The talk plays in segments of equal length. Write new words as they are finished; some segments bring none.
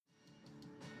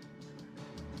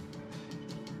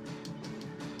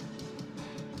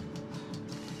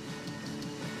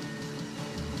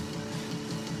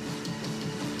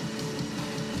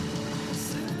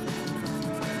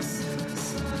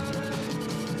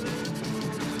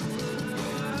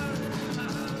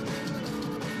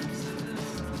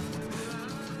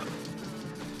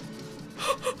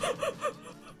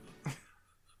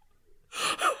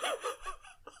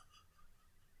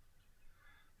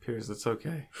Piers, it's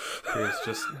okay. Piers,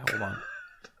 just hold on.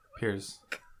 Piers,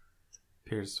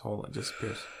 hold on. Just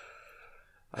Piers.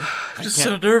 I'm just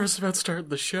so nervous about starting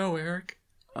the show, Eric.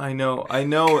 I know.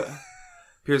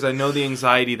 Piers, I know the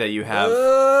anxiety that you have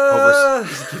over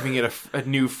giving it a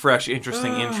new, fresh,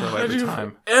 interesting intro every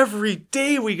time. Every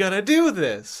day we gotta do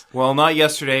this. Well, not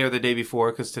yesterday or the day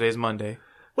before, because today's Monday.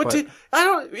 What day?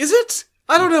 Is it?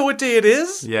 I don't know what day it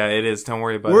is. Yeah, it is. Don't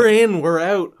worry about it. We're in, we're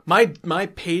out. My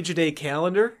page-a-day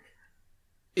calendar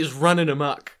is running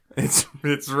amok. It's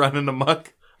running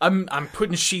amok. I'm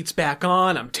putting sheets back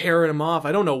on. I'm tearing them off.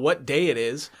 I don't know what day it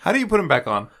is. How do you put them back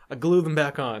on? I glue them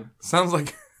back on. Sounds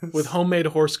like... with homemade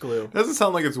horse glue. Doesn't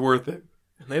sound like it's worth it.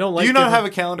 They don't like. Do you not have a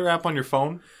calendar app on your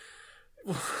phone?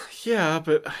 Yeah,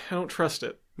 but I don't trust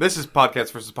it. This is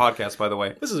Podcast versus Podcast, by the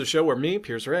way. This is a show where me,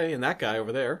 Piers Ray, and that guy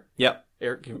over there, Yep.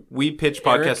 Eric, we pitch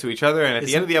podcasts to each other, and at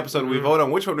the end of the episode, we vote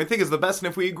on which one we think is the best. And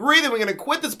if we agree, then we're going to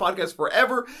quit this podcast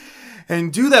forever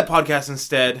and do that podcast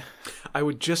instead. I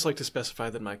would just like to specify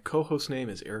that my co-host name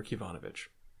is Eric Ivanovich.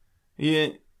 Yeah,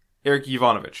 Eric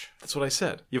Ivanovich. That's what I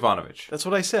said. Ivanovich. That's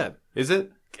what I said. Is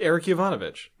it? Eric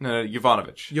Ivanovich. No,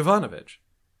 Ivanovich. Ivanovich.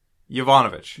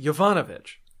 Ivanovich.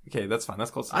 Ivanovich. Okay, that's fine.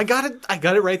 That's close. I got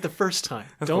it right the first time.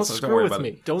 Don't screw with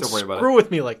me. Don't screw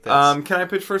with me like this. Can I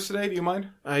pitch first today? Do you mind?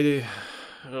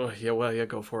 Oh, yeah, well, yeah,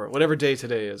 go for it. Whatever day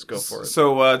today is, go for it.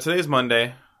 So, today's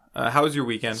Monday. How was your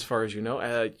weekend? As far as you know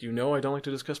I don't like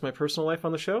to discuss my personal life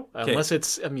on the show, unless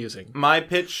it's amusing. My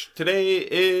pitch today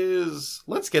is,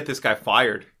 let's get this guy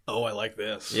fired. Oh, I like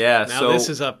this. Yeah, now this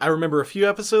is up. I remember a few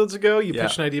episodes ago, you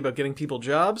pitched an idea about getting people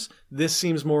jobs. This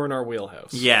seems more in our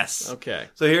wheelhouse. Yes. Okay.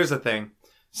 So here's the thing.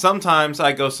 Sometimes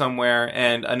I go somewhere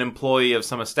and an employee of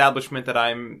some establishment that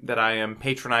I am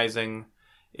patronizing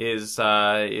is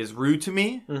rude to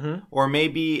me, or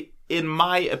maybe, in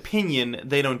my opinion,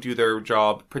 they don't do their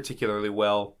job particularly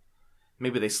well.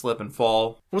 Maybe they slip and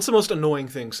fall. What's the most annoying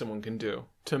thing someone can do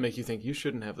to make you think you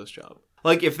shouldn't have this job?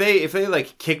 Like if they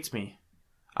like kicked me,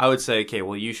 I would say, okay,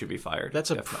 well, you should be fired.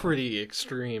 That's pretty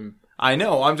extreme. I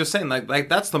know. I'm just saying, like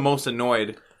that's the most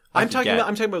annoyed. I'm talking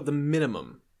about the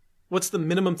minimum. What's the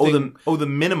minimum thing? The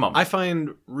minimum. I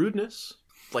find rudeness,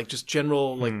 like just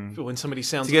general, like when somebody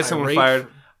sounds to get someone irate. fired.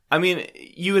 I mean,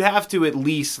 you would have to at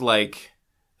least like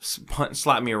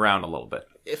slap me around a little bit.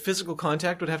 If physical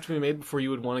contact would have to be made before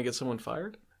you would want to get someone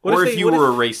fired. Or if you were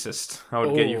a racist, I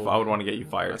would want to get you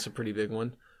fired. That's a pretty big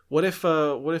one. What if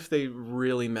they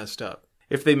really messed up?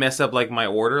 If they mess up like my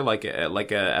order, like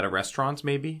at a restaurant,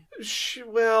 maybe.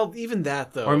 Well, even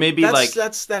that though. Or maybe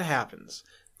that happens.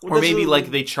 Or maybe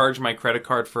like they charge my credit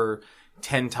card for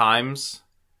 10 times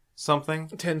something.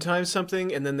 10 times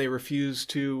something, and then they refuse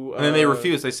to. And then they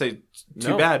refuse. They say,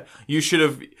 "Too bad. You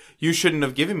shouldn't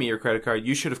have given me your credit card.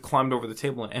 You should have climbed over the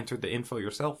table and entered the info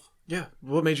yourself." Yeah.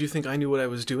 What made you think I knew what I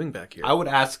was doing back here? I would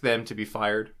ask them to be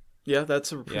fired. Yeah,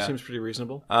 seems pretty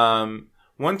reasonable.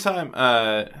 One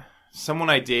time, someone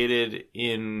I dated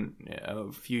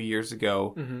a few years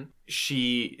ago,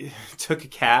 she took a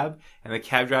cab, and the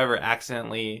cab driver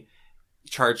accidentally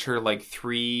charged her like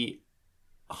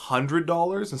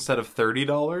 $300 instead of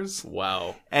 $30.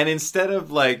 Wow. And instead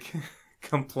of like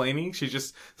complaining, she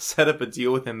just set up a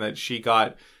deal with him that she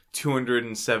got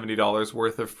 $270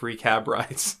 worth of free cab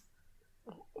rides.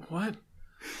 What?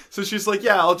 So she's like,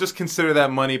 yeah, I'll just consider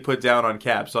that money put down on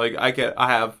cab. So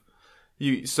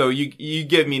you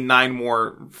give me 9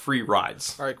 more free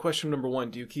rides. All right, question number 1.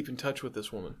 Do you keep in touch with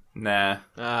this woman? Nah.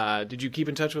 Did you keep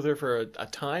in touch with her for a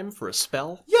time, for a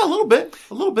spell? Yeah, a little bit.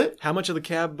 How much of the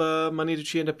cab money did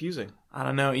she end up using? I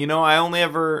don't know. I only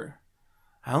ever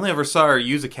saw her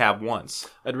use a cab once.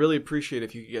 I'd really appreciate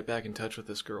if you could get back in touch with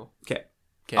this girl. Okay.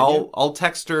 I'll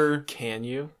text her. Can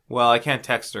you? Well, I can't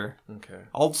text her. Okay.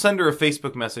 I'll send her a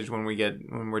Facebook message when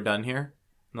we're done here,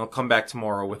 and I'll come back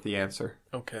tomorrow with the answer.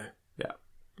 Okay. Yeah.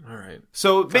 All right.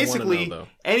 So basically,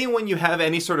 anyone you have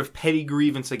any sort of petty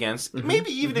grievance against,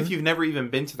 maybe even if you've never even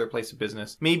been to their place of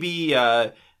business, maybe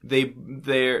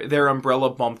their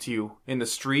umbrella bumped you in the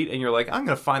street, and you're like, I'm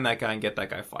going to find that guy and get that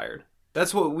guy fired.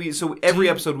 That's what so every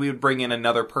episode we would bring in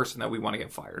another person that we want to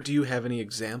get fired. Do you have any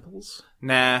examples?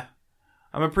 Nah.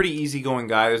 I'm a pretty easygoing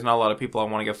guy. There's not a lot of people I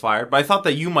want to get fired. But I thought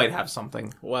that you might have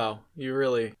something. Wow. You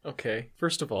really... Okay.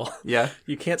 First of all... Yeah?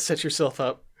 You can't set yourself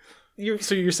up.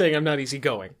 So you're saying I'm not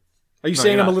easygoing. Are you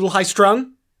saying I'm a little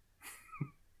high-strung?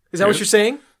 Is that what you're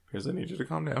saying? Here's I need you to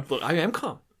calm down. Look, I am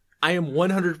calm. I am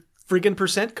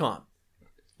 100% calm.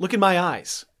 Look in my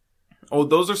eyes. Oh,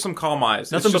 those are some calm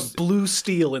eyes. Nothing but blue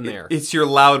steel in there. It's your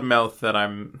loud mouth that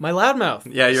I'm... My loud mouth.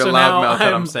 Yeah, your loud mouth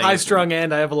that I'm saying. I'm high-strung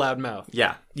and I have a loud mouth.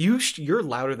 Yeah. You're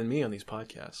louder than me on these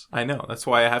podcasts. I know. That's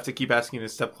why I have to keep asking you to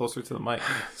step closer to the mic.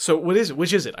 So what is it?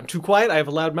 Which is it? I'm too quiet? I have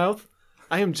a loud mouth?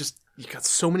 I am just... You got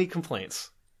so many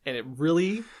complaints. And it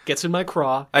really gets in my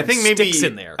craw and sticks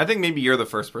in there. I think maybe you're the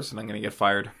first person I'm going to get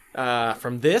fired.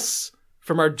 From this?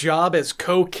 From our job as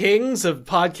co-kings of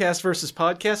podcast versus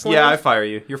podcast land? Yeah, I fire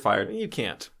you. You're fired. You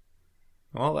can't.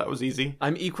 Well, that was easy.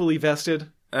 I'm equally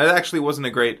vested. That actually wasn't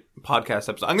a great podcast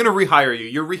episode. I'm going to rehire you.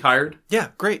 You're rehired. Yeah,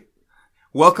 great.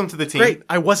 Welcome to the team. Great.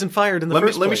 I wasn't fired in the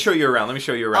first place. Let me show you around.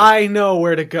 I know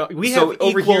where to go. We have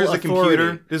over equal here is the authority.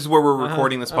 computer. This is where we're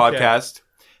recording this podcast. Okay.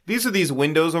 These are these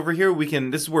windows over here.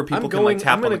 This is where people can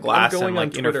tap on the glass and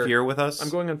interfere with us. I'm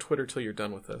going on Twitter till you're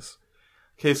done with this.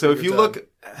 Okay, so if you look...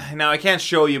 Now, I can't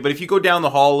show you, but if you go down the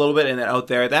hall a little bit and then out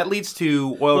there, that leads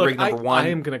to oil rig number 1. I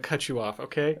am going to cut you off,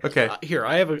 okay? Okay. Here,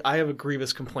 I have a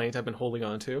grievous complaint I've been holding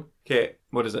on to. Okay,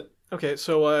 what is it? Okay,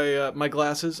 so my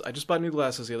glasses... I just bought new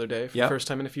glasses the other day for the first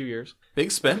time in a few years.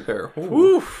 Big spender.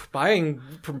 Ooh, buying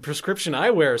prescription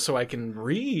eyewear so I can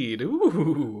read,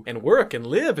 and work and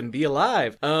live and be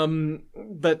alive.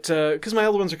 But because my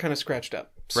other ones are kind of scratched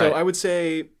up. So right. I would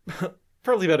say...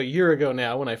 Probably about a year ago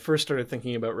now when I first started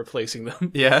thinking about replacing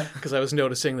them. Yeah. Because I was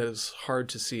noticing that it was hard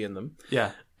to see in them.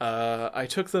 Yeah. I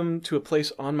took them to a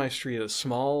place on my street, a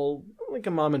small, like a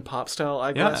mom and pop style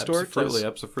eyeglass store. Absolutely.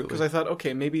 Because I thought,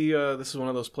 okay, maybe this is one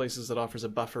of those places that offers a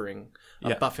buffing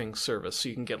service. So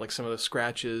you can get like some of the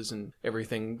scratches and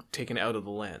everything taken out of the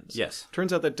lens. Yes.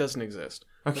 Turns out that doesn't exist.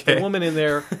 Okay. But the woman in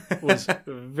there was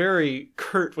very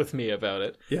curt with me about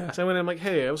it. Yeah. So I went in, I'm like,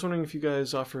 hey, I was wondering if you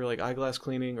guys offer like eyeglass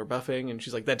cleaning or buffing. And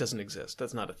she's like, that doesn't exist.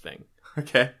 That's not a thing.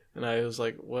 Okay. And I was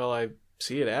like, well, I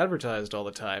see it advertised all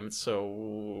the time.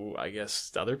 So I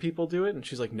guess other people do it. And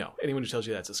she's like, no, anyone who tells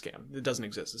you that's a scam. It doesn't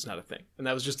exist. It's not a thing. And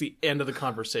that was just the end of the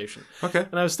conversation. Okay.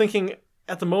 And I was thinking...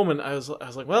 At the moment, I was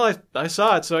like, well, I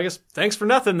saw it, so I guess thanks for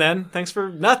nothing then. Thanks for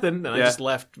nothing. And I just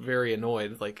left very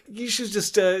annoyed. Like, she's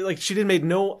just, she didn't make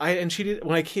no, I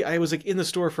was like in the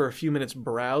store for a few minutes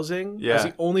browsing. Yeah. I was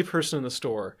the only person in the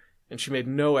store, and she made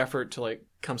no effort to like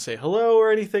come say hello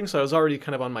or anything. So I was already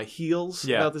kind of on my heels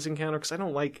about this encounter, because I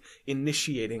don't like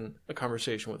initiating a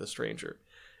conversation with a stranger.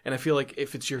 And I feel like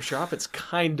if it's your shop, it's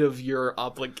kind of your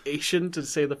obligation to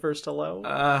say the first hello.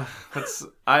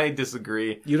 I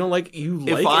disagree. You don't like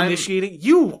initiating?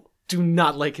 You do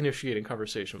not like initiating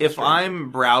conversation with If I'm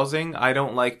browsing, I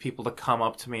don't like people to come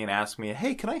up to me and ask me,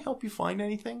 hey, can I help you find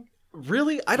anything?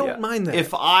 Really? I don't mind that.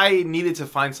 If I needed to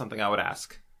find something, I would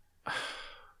ask.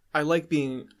 I like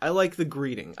the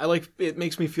greeting. It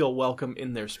makes me feel welcome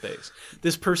in their space.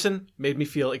 This person made me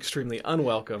feel extremely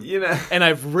unwelcome. And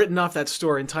I've written off that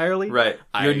store entirely. Right.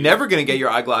 You're never going to get your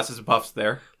eyeglasses buffs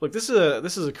there. Look, this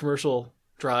is a Commercial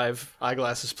Drive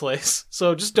eyeglasses place.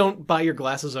 So just don't buy your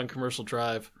glasses on Commercial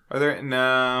Drive. Are there?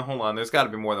 No, hold on. There's got to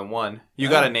be more than one. You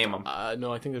got to name them.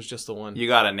 No, I think there's just the one. You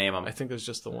got to name them. I think there's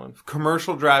just the one.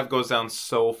 Commercial Drive goes down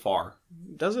so far.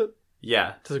 Does it?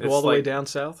 Yeah. Does it go all the way down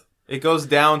south? It goes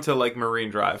down to like Marine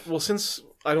Drive. Well, since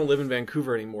I don't live in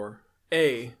Vancouver anymore,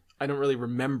 I don't really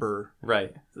remember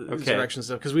the direction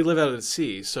stuff because we live out at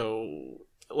sea. So,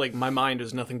 like, my mind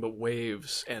is nothing but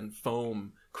waves and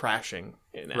foam crashing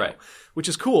now, which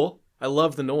is cool. I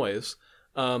love the noise,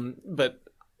 but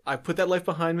I put that life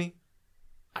behind me.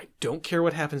 I don't care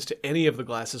what happens to any of the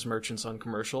glasses merchants on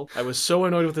Commercial. I was so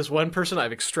annoyed with this one person,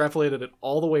 I've extrapolated it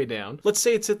all the way down. Let's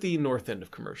say it's at the north end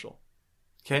of Commercial.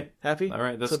 Okay. Happy? All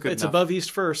right, that's good enough. It's above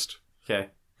East First. Okay.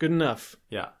 Good enough.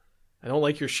 Yeah. I don't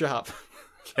like your shop.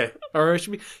 Okay. Or it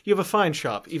should be, you have a fine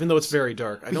shop, even though it's very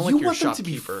dark. I don't like your shopkeeper.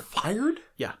 You want them to be fired?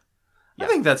 Yeah. I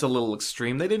think that's a little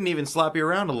extreme. They didn't even slap you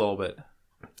around a little bit.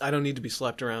 I don't need to be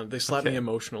slapped around. They slapped me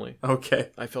emotionally.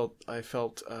 Okay. I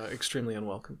felt extremely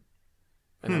unwelcome.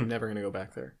 And I'm never going to go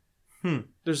back there.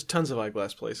 There's tons of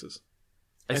eyeglass places.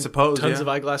 I suppose, tons of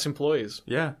eyeglass employees.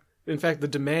 Yeah. In fact, the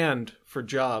demand for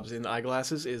jobs in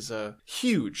eyeglasses is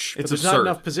huge. It's there's absurd. not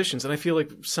enough positions, and I feel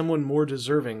like someone more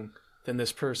deserving than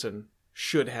this person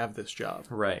should have this job.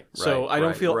 Right. So I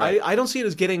don't feel I don't see it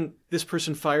as getting this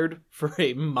person fired for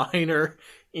a minor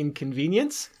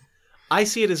inconvenience. I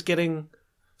see it as getting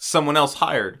someone else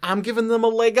hired. I'm giving them a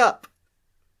leg up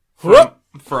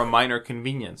for a minor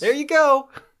convenience. There you go.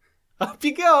 Up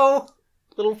you go,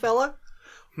 little fella,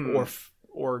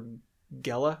 or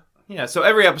Gella. Yeah, so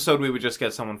every episode we would just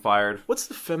get someone fired. What's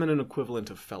the feminine equivalent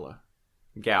of fella?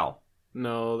 Gal.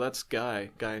 No, that's guy.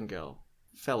 Guy and gal.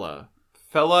 Fella.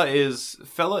 Fella is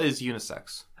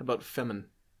unisex. How about femin?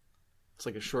 It's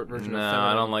like a short version of feminine. No,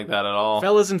 I don't like that at all.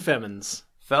 Fellas and femins.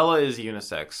 Fella is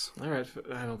unisex. All right.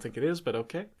 I don't think it is, but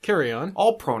okay. Carry on.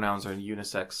 All pronouns are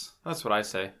unisex. That's what I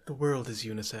say. The world is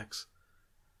unisex.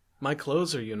 My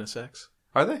clothes are unisex.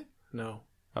 Are they? No.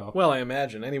 Oh. Well, I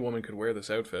imagine any woman could wear this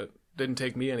outfit. Didn't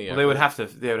take me any effort. Well,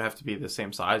 they would have to be the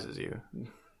same size as you.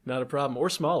 Not a problem. Or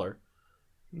smaller.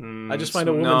 I just find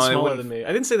a woman smaller than me.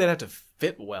 I didn't say they'd have to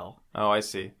fit well. Oh, I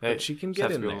see. But she can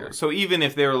get in there. So even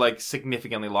if they were like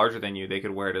significantly larger than you, they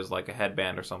could wear it as like a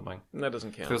headband or something. That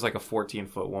doesn't count. If there's like a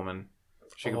 14-foot woman,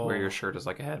 she could wear your shirt as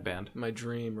like a headband. My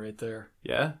dream right there.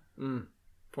 Yeah?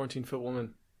 14-foot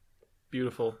woman.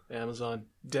 Beautiful. Amazon.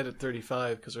 Dead at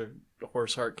 35 because her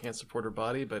horse heart can't support her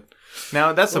body, but...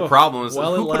 Now, that's the problem. Is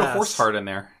who put a horse heart in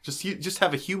there? Just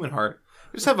have a human heart.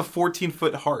 Just have a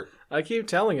 14-foot heart. I keep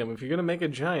telling him, if you're going to make a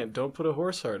giant, don't put a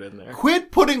horse heart in there. Quit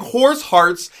putting horse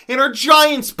hearts in our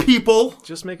giants, people!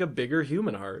 Just make a bigger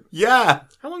human heart. Yeah.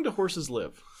 How long do horses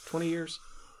live? 20 years?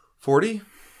 40?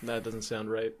 That doesn't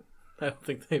sound right. I don't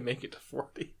think they make it to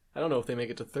 40. I don't know if they make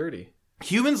it to 30.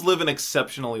 Humans live an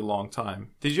exceptionally long time.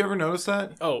 Did you ever notice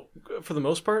that? Oh, for the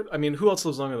most part? I mean, who else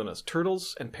lives longer than us?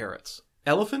 Turtles and parrots.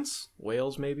 Elephants?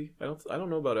 Whales, maybe? I don't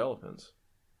know about elephants.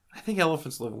 I think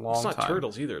elephants live a long time. It's not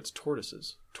turtles either. It's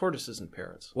tortoises. Tortoises and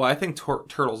parrots. Well, I think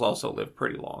turtles also live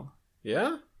pretty long.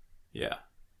 Yeah? Yeah.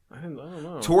 I don't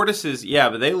know. Tortoises, yeah,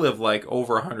 but they live like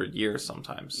over 100 years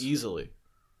sometimes. Easily,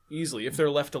 if they're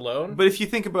left alone. But if you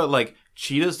think about like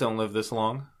cheetahs, don't live this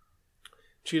long.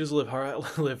 Cheetahs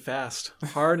live fast,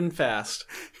 hard and fast.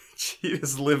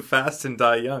 Cheetahs live fast and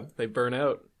die young. They burn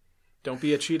out. Don't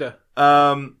be a cheetah.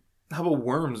 How about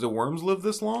worms? Do worms live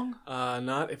this long?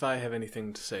 Not if I have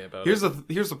anything to say about it.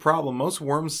 Here's the problem. Most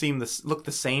worms look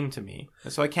the same to me,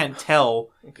 so I can't tell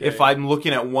if I'm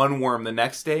looking at one worm the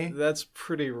next day. That's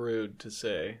pretty rude to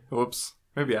say. Oops.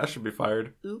 Maybe I should be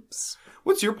fired. Oops.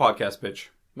 What's your podcast pitch?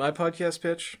 My podcast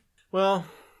pitch? Well,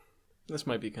 this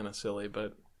might be kind of silly,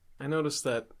 but I noticed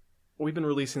that we've been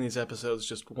releasing these episodes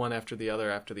just one after the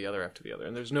other,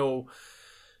 and there's no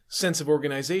sense of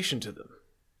organization to them.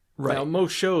 Right. Now,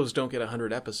 most shows don't get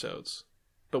 100 episodes,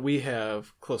 but we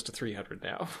have close to 300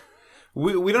 now.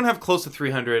 We don't have close to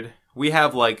 300. We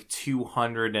have like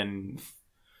 200 and...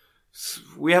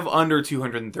 We have under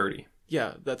 230.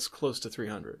 Yeah, that's close to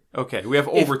 300. Okay, we have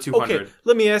over 200. Okay,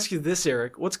 let me ask you this,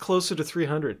 Eric. What's closer to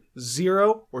 300?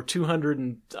 0 or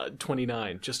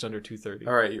 229? Just under 230.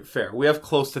 All right, fair. We have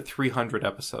close to 300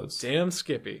 episodes. Damn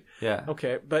Skippy. Yeah.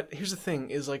 Okay, but here's the thing,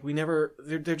 is like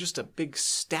they're just a big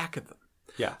stack of them.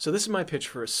 Yeah. So this is my pitch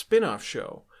for a spin-off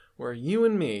show where you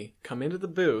and me come into the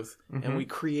booth and we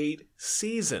create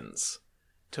seasons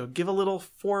to give a little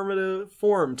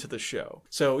form to the show.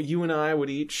 So you and I would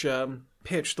each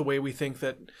pitch the way we think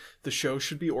that the show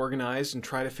should be organized and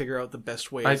try to figure out the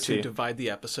best way to divide the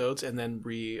episodes and then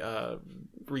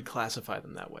reclassify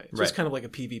them that way. So it's kind of like a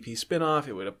PvP spin-off.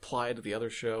 It would apply to the other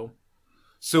show.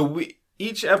 So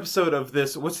each episode of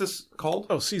this, what's this called?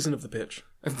 Oh, Season of the Pitch.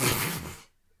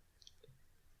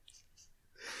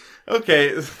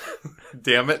 Okay,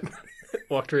 damn it.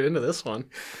 Walked right into this one.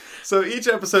 So each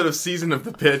episode of Season of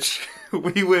the Pitch,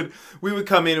 we would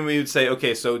come in and we would say,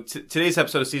 okay, so today's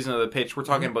episode of Season of the Pitch, we're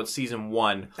talking about Season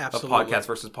 1 of Podcast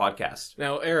versus Podcast.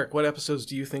 Now, Eric, what episodes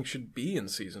do you think should be in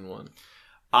Season 1?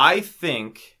 I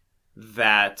think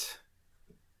that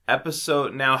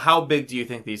now, how big do you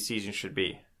think these seasons should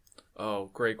be? Oh,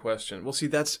 great question. Well, see,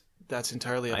 that's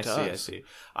entirely up to us. I see.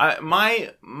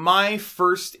 My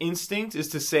first instinct is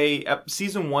to say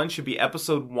Season 1 should be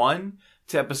Episode 1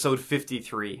 to Episode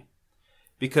 53.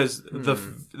 Because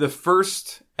the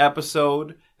first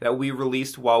episode that we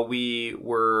released while we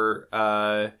were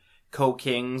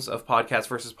co-kings of Podcast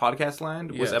versus Podcast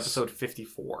Land was Episode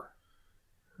 54.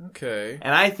 Okay.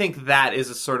 And I think that is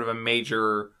a sort of a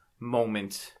major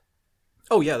moment.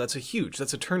 Oh yeah, that's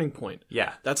a turning point.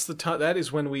 Yeah. That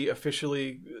is when we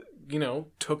officially,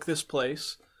 took this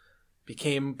place,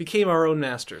 became our own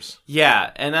masters.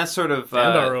 Yeah, and that's sort of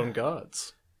and our own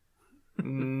gods.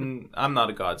 I'm not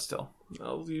a god still.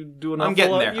 Well, you do an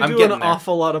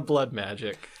awful lot of blood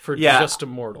magic for just a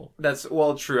mortal. That's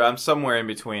true. I'm somewhere in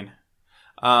between.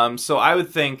 So I would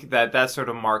think that sort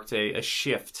of marked a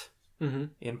shift in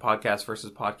Podcast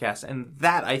versus Podcast, and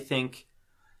that I think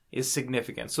is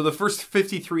significant. So the first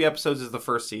 53 episodes is the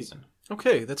first season.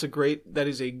 Okay, that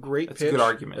is a great pitch. A good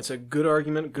argument. That's a good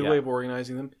argument, good way of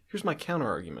organizing them. Here's my counter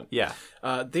argument. Yeah.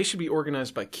 They should be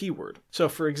organized by keyword. So,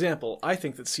 for example, I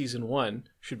think that Season 1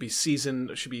 should be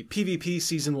PvP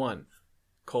Season 1,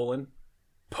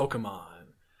 Pokemon.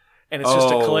 And it's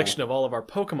just a collection of all of our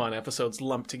Pokemon episodes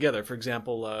lumped together. For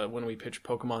example, when we pitch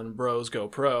Pokemon Bros Go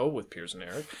Pro with Piers and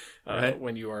Eric, right.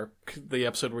 When you are the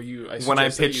episode where you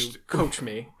coach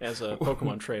me as a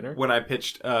Pokemon trainer. When I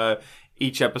pitched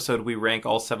each episode, we rank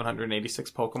all 786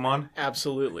 Pokemon.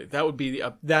 Absolutely, that would be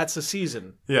that's a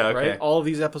season. Yeah, okay. Right. All of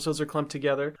these episodes are clumped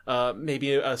together.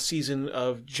 Maybe a season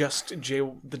of just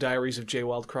the Diaries of J.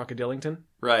 Wild Crocodillington.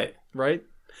 Right. Right.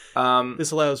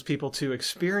 This allows people to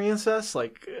experience us,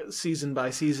 like season by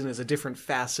season is a different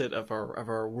facet of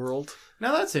our world.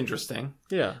 Now that's interesting.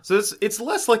 Yeah. So it's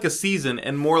less like a season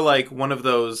and more like one of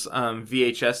those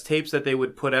VHS tapes that they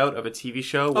would put out of a TV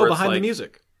show. Where Behind the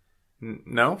Music.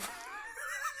 No.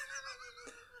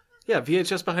 Yeah,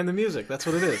 VHS Behind the Music. That's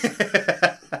what it is.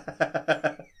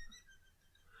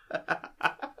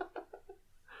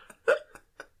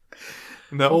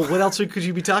 No. Well, what else could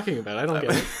you be talking about? I don't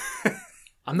get it.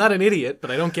 I'm not an idiot, but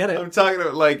I don't get it. I'm talking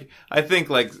about I think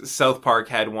South Park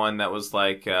had one that was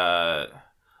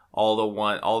all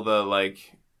the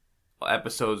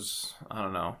episodes. I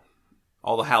don't know,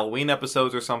 all the Halloween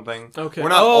episodes or something. Okay, we're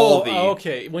not all the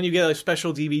okay. When you get a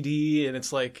special DVD and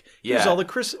it's here's all the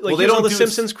here's all the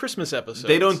Simpsons Christmas episodes.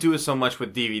 They don't do it so much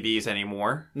with DVDs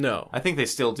anymore. No, I think they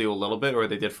still do a little bit, or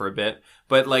they did for a bit.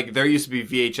 But there used to be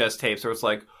VHS tapes where it's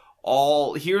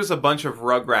here's a bunch of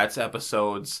Rugrats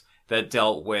episodes that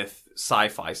dealt with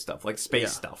sci-fi stuff, like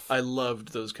space stuff. I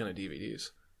loved those kind of DVDs.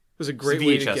 It was a great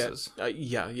way to get...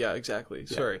 yeah, exactly.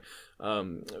 Yeah. Sorry.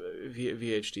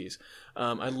 VHDs.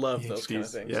 I love those kind of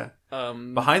things. Yeah.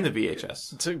 Behind the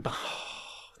VHS.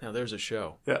 Now there's a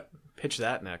show. Yeah. Pitch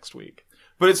that next week.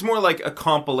 But it's more like a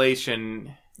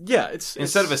compilation... Yeah,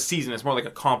 instead of a season, it's more like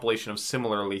a compilation of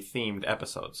similarly themed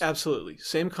episodes. Absolutely.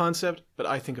 Same concept, but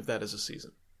I think of that as a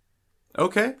season.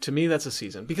 Okay. To me, that's a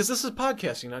season. Because this is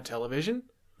podcasting, not television.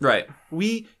 Right.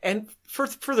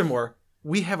 Furthermore,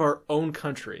 we have our own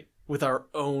country with our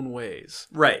own ways.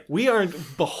 Right. We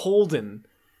aren't beholden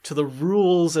to the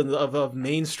rules of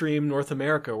mainstream North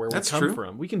America where we come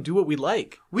from. We can do what we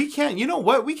like. We can. You know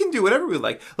what? We can do whatever we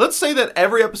like. Let's say that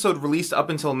every episode released up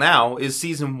until now is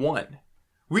season 1.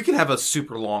 We could have a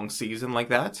super long season like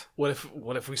that. What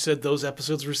if we said those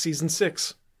episodes were season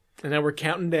 6? And now we're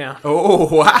counting down.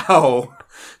 Oh, wow.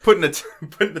 Putting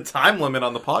the time limit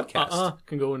on the podcast.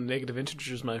 Can go in negative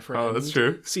integers, my friend. Oh, that's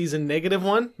true. Season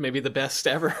 -1, maybe the best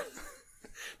ever.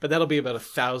 But that'll be about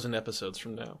 1,000 episodes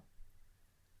from now.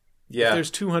 Yeah. If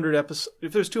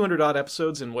there's 200 odd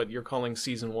episodes in what you're calling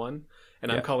season 1,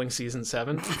 and I'm calling season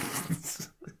 7,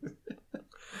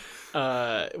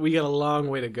 we got a long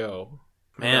way to go.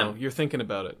 Man. You're thinking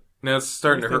about it. No, it's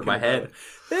starting to hurt my head.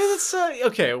 It's,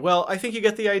 okay, well, I think you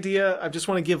get the idea. I just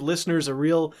want to give listeners a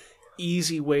real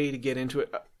easy way to get into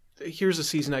it. Here's a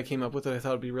season I came up with that I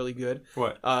thought would be really good.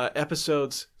 What?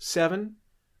 Episodes 7,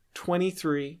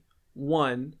 23,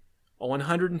 1,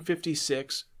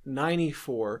 156,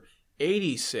 94,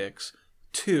 86,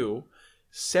 2,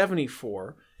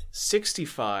 74,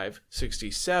 65,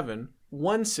 67,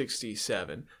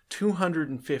 167,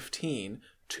 215,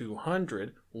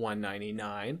 200,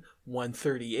 199,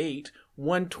 138,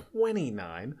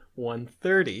 129,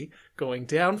 130, going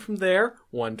down from there,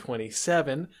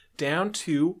 127, down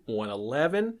to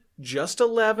 111, just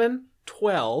 11,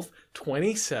 12,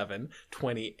 27,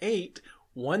 28,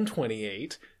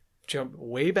 128, jump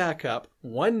way back up,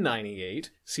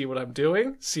 198, see what I'm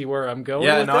doing? See where I'm going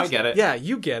with this? I get it. Yeah,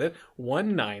 you get it.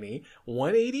 190,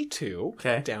 182,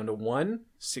 okay, down to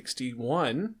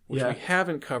 161, which we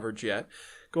haven't covered yet.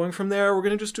 Going from there, we're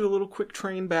going to just do a little quick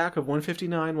train back of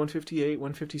 159, 158,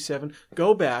 157.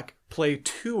 Go back, play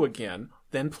 2 again,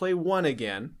 then play 1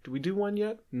 again. Do we do 1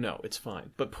 yet? No, it's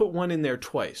fine. But put 1 in there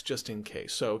twice, just in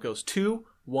case. So it goes 2,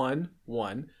 1,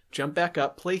 1. Jump back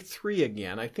up, play 3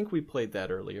 again. I think we played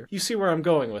that earlier. You see where I'm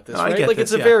going with this, right?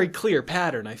 It's a very clear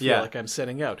pattern, I feel like I'm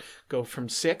setting out. Go from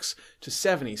 6 to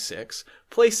 76.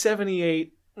 Play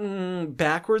 78.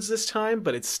 Backwards this time,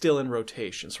 but it's still in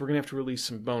rotation. So we're going to have to release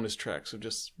some bonus tracks of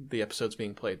just the episodes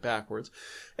being played backwards.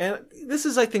 And this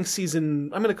is, I think,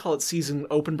 season... I'm going to call it season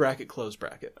open bracket, close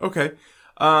bracket. Okay.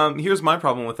 Here's my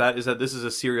problem with that, is that this is a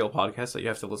serial podcast that you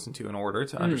have to listen to in order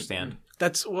to understand.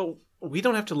 We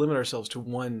don't have to limit ourselves to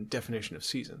one definition of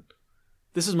season.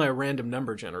 This is my random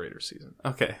number generator season.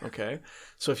 Okay.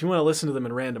 So if you want to listen to them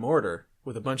in random order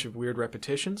with a bunch of weird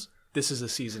repetitions, this is a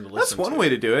season to listen to. That's one way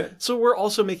to do it. So we're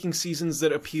also making seasons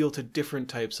that appeal to different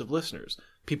types of listeners.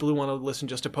 People who want to listen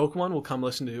just to Pokemon will come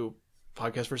listen to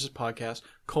Podcast versus Podcast,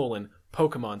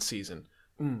 Pokemon season.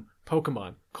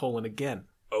 Pokemon, again,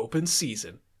 open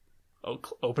season.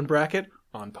 Open bracket,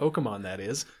 on Pokemon that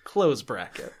is, close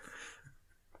bracket.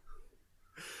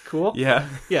 Cool. Yeah.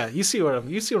 Yeah. You see what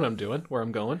I'm doing. Where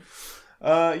I'm going.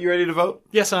 You ready to vote?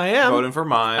 Yes, I am. Voting for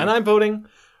mine. And I'm voting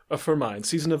for mine.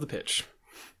 Season of the Pitch.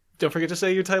 Don't forget to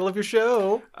say your title of your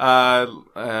show.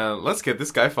 Let's get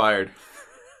this guy fired.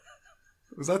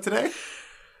 Was that today?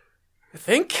 I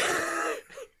think.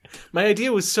 My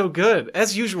idea was so good.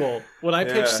 As usual, when I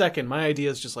pitch second, my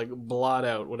ideas just like blot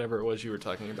out whatever it was you were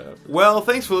talking about. Well,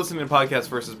 thanks for listening to Podcast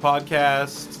versus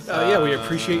Podcast. Yeah, we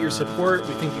appreciate your support.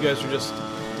 We think you guys are just...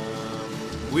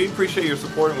 We appreciate your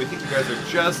support, and we think you guys are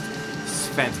just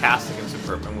fantastic and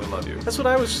superb, and we love you. That's what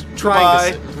I was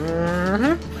trying to say.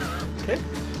 Mm-hmm. Okay.